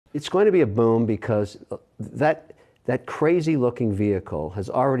It's going to be a boom because that crazy-looking vehicle has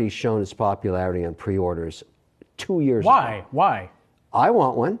already shown its popularity on pre-orders 2 years ago. Why? I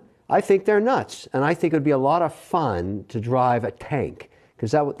want one. I think they're nuts, and I think it would be a lot of fun to drive a tank,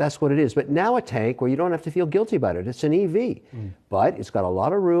 because that's what it is. But now a tank where you don't have to feel guilty about it. It's an EV, but it's got a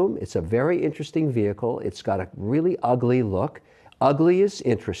lot of room. It's a very interesting vehicle. It's got a really ugly look. Ugly is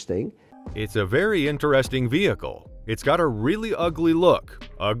interesting. It's a very interesting vehicle. It's got a really ugly look.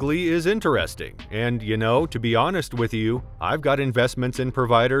 Ugly is interesting. And you know, to be honest with you, I've got investments in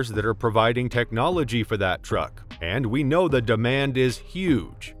providers that are providing technology for that truck. And we know the demand is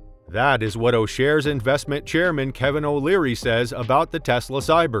huge. That is what O'Shares investment chairman Kevin O'Leary says about the Tesla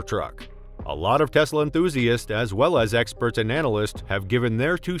Cybertruck. A lot of Tesla enthusiasts, as well as experts and analysts, have given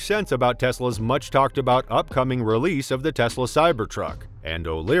their 2 cents about Tesla's much talked about upcoming release of the Tesla Cybertruck. And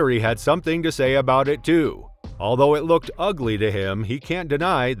O'Leary had something to say about it too. Although it looked ugly to him, he can't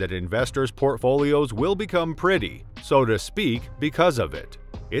deny that investors' portfolios will become pretty, so to speak, because of it.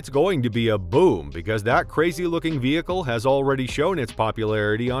 It's going to be a boom because that crazy-looking vehicle has already shown its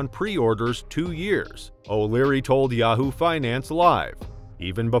popularity on pre-orders 2 years, O'Leary told Yahoo Finance Live.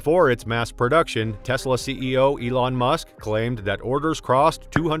 Even before its mass production, Tesla CEO Elon Musk claimed that orders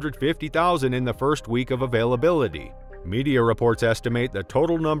crossed 250,000 in the first week of availability. Media reports estimate the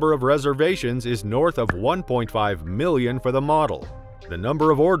total number of reservations is north of 1.5 million for the model. The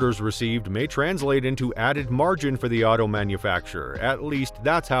number of orders received may translate into added margin for the auto manufacturer, at least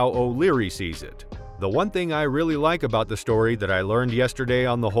that's how O'Leary sees it. The one thing I really like about the story that I learned yesterday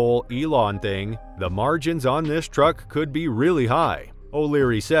on the whole Elon thing, the margins on this truck could be really high,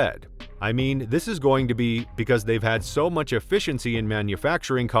 O'Leary said. I mean, this is going to be because they've had so much efficiency in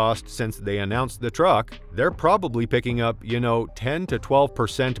manufacturing costs since they announced the truck, they're probably picking up, 10 to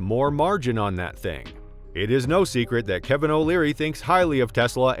 12% more margin on that thing. It is no secret that Kevin O'Leary thinks highly of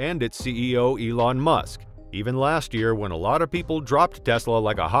Tesla and its CEO Elon Musk. Even last year, when a lot of people dropped Tesla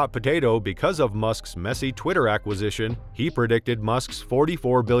like a hot potato because of Musk's messy Twitter acquisition, he predicted Musk's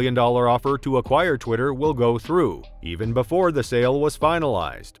 $44 billion offer to acquire Twitter will go through, even before the sale was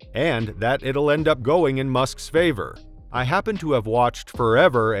finalized, and that it'll end up going in Musk's favor. I happen to have watched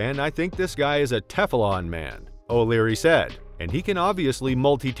forever, and I think this guy is a Teflon man, O'Leary said, and he can obviously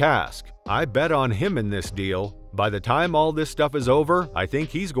multitask. I bet on him in this deal. By the time all this stuff is over, I think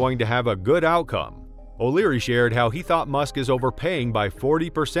he's going to have a good outcome. O'Leary shared how he thought Musk is overpaying by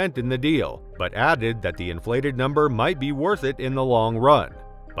 40% in the deal, but added that the inflated number might be worth it in the long run.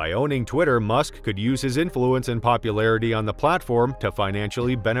 By owning Twitter, Musk could use his influence and popularity on the platform to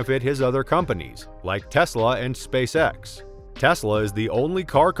financially benefit his other companies, like Tesla and SpaceX. Tesla is the only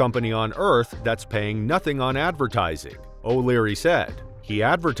car company on Earth that's paying nothing on advertising, O'Leary said. He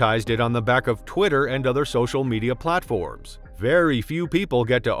advertised it on the back of Twitter and other social media platforms. Very few people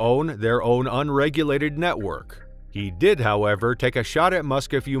get to own their own unregulated network. He did, however, take a shot at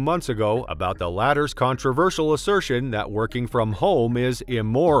Musk a few months ago about the latter's controversial assertion that working from home is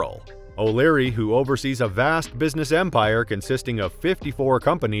immoral. O'Leary, who oversees a vast business empire consisting of 54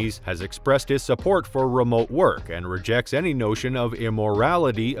 companies, has expressed his support for remote work and rejects any notion of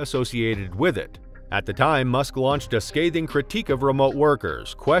immorality associated with it. At the time, Musk launched a scathing critique of remote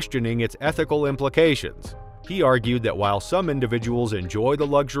workers, questioning its ethical implications. He argued that while some individuals enjoy the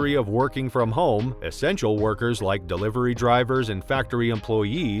luxury of working from home, essential workers like delivery drivers and factory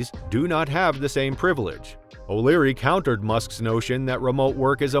employees do not have the same privilege. O'Leary countered Musk's notion that remote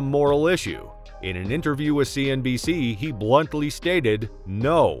work is a moral issue. In an interview with CNBC, he bluntly stated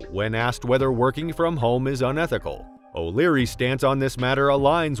no when asked whether working from home is unethical. O'Leary's stance on this matter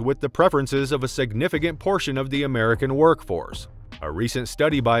aligns with the preferences of a significant portion of the American workforce. A recent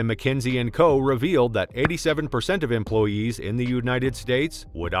study by McKinsey & Co. revealed that 87% of employees in the United States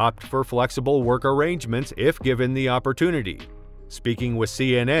would opt for flexible work arrangements if given the opportunity. Speaking with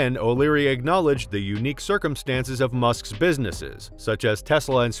CNN, O'Leary acknowledged the unique circumstances of Musk's businesses, such as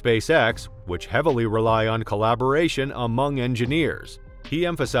Tesla and SpaceX, which heavily rely on collaboration among engineers. He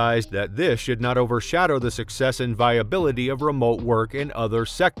emphasized that this should not overshadow the success and viability of remote work in other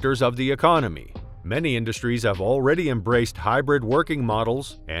sectors of the economy. Many industries have already embraced hybrid working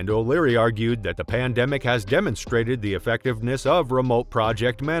models, and O'Leary argued that the pandemic has demonstrated the effectiveness of remote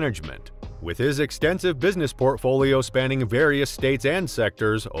project management. With his extensive business portfolio spanning various states and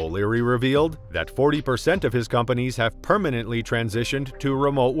sectors, O'Leary revealed that 40% of his companies have permanently transitioned to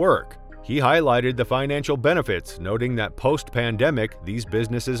remote work. He highlighted the financial benefits, noting that post-pandemic, these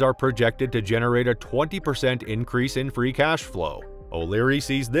businesses are projected to generate a 20% increase in free cash flow. O'Leary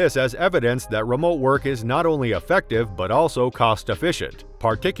sees this as evidence that remote work is not only effective but also cost-efficient,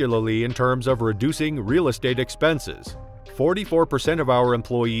 particularly in terms of reducing real estate expenses. 44% of our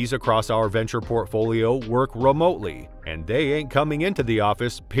employees across our venture portfolio work remotely, and they ain't coming into the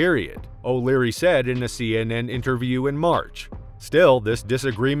office, period," O'Leary said in a CNN interview in March. Still, this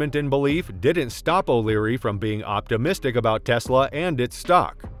disagreement in belief didn't stop O'Leary from being optimistic about Tesla and its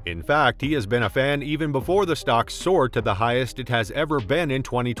stock. In fact, he has been a fan even before the stock soared to the highest it has ever been in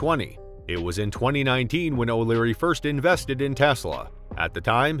 2020. It was in 2019 when O'Leary first invested in Tesla. At the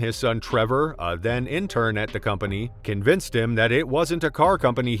time, his son Trevor, a then intern at the company, convinced him that it wasn't a car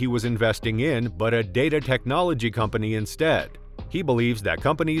company he was investing in, but a data technology company instead. He believes that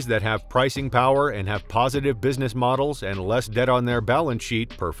companies that have pricing power and have positive business models and less debt on their balance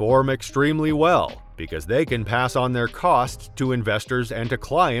sheet perform extremely well, because they can pass on their costs to investors and to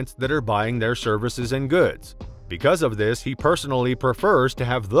clients that are buying their services and goods. Because of this, he personally prefers to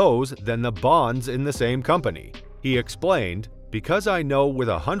have those than the bonds in the same company. He explained, "Because I know with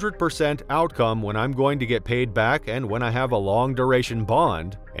 100% outcome when I'm going to get paid back and when I have a long duration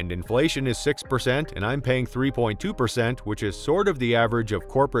bond, and inflation is 6% and I'm paying 3.2%, which is sort of the average of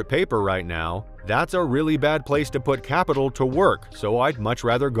corporate paper right now, that's a really bad place to put capital to work, so I'd much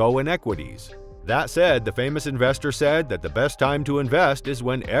rather go in equities." That said, the famous investor said that the best time to invest is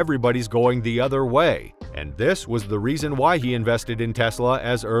when everybody's going the other way, and this was the reason why he invested in Tesla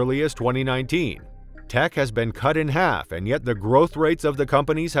as early as 2019. Tech has been cut in half, and yet the growth rates of the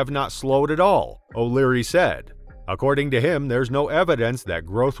companies have not slowed at all, O'Leary said. According to him, there's no evidence that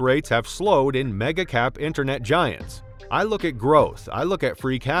growth rates have slowed in mega-cap internet giants. "I look at growth, I look at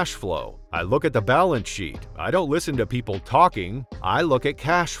free cash flow, I look at the balance sheet. I don't listen to people talking, I look at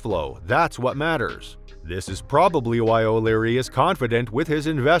cash flow, that's what matters." This is probably why O'Leary is confident with his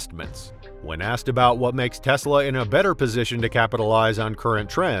investments. When asked about what makes Tesla in a better position to capitalize on current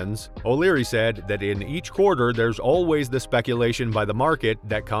trends, O'Leary said that in each quarter there's always the speculation by the market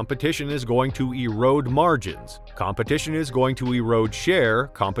that competition is going to erode margins, competition is going to erode share,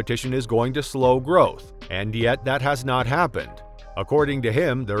 competition is going to slow growth, and yet that has not happened. According to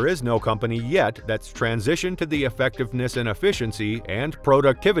him, there is no company yet that's transitioned to the effectiveness and efficiency and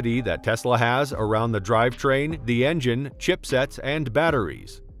productivity that Tesla has around the drivetrain, the engine, chipsets, and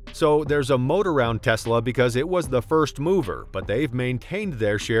batteries. So there's a moat around Tesla because it was the first mover, but they've maintained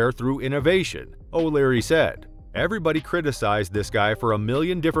their share through innovation, O'Leary said. Everybody criticized this guy for a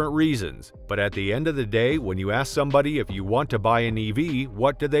million different reasons, but at the end of the day, when you ask somebody if you want to buy an EV,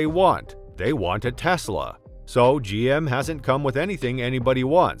 what do they want? They want a Tesla. So GM hasn't come with anything anybody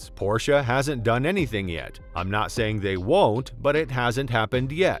wants. Porsche hasn't done anything yet. I'm not saying they won't, but it hasn't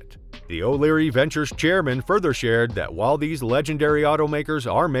happened yet. The O'Leary Ventures chairman further shared that while these legendary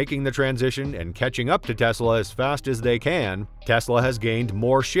automakers are making the transition and catching up to Tesla as fast as they can, Tesla has gained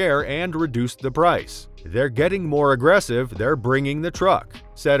more share and reduced the price. "They're getting more aggressive, they're bringing the truck,"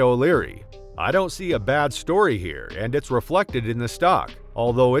 said O'Leary. "I don't see a bad story here, and it's reflected in the stock,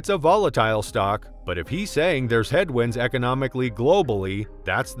 although it's a volatile stock, but if he's saying there's headwinds economically globally,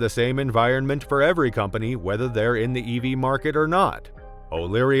 that's the same environment for every company, whether they're in the EV market or not."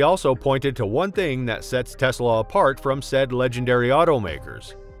 O'Leary also pointed to one thing that sets Tesla apart from said legendary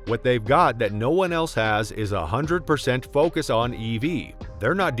automakers. What they've got that no one else has is 100% focus on EV.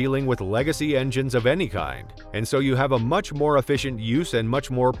 They're not dealing with legacy engines of any kind, and so you have a much more efficient use and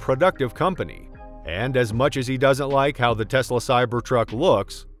much more productive company. And as much as he doesn't like how the Tesla Cybertruck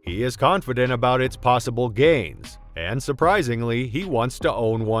looks, he is confident about its possible gains. And surprisingly, he wants to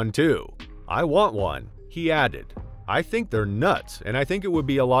own one too. "I want one," he added. "I think they're nuts, and I think it would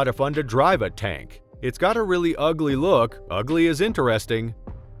be a lot of fun to drive a tank. It's got a really ugly look. Ugly is interesting."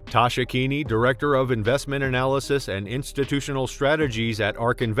 Tasha Keeney, Director of Investment Analysis and Institutional Strategies at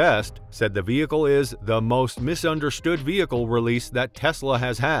ARK Invest, said the vehicle is the most misunderstood vehicle release that Tesla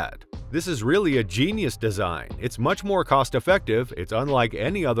has had. "This is really a genius design. It's much more cost-effective, it's unlike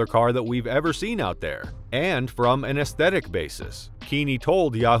any other car that we've ever seen out there, and from an aesthetic basis," Keeney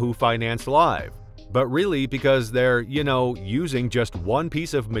told Yahoo Finance Live. But really, because they're, using just one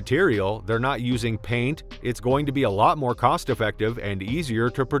piece of material, they're not using paint, it's going to be a lot more cost-effective and easier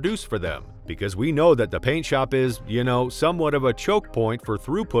to produce for them. Because we know that the paint shop is, somewhat of a choke point for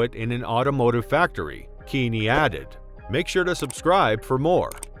throughput in an automotive factory, Keeney added. Make sure to subscribe for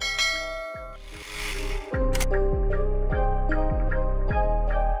more.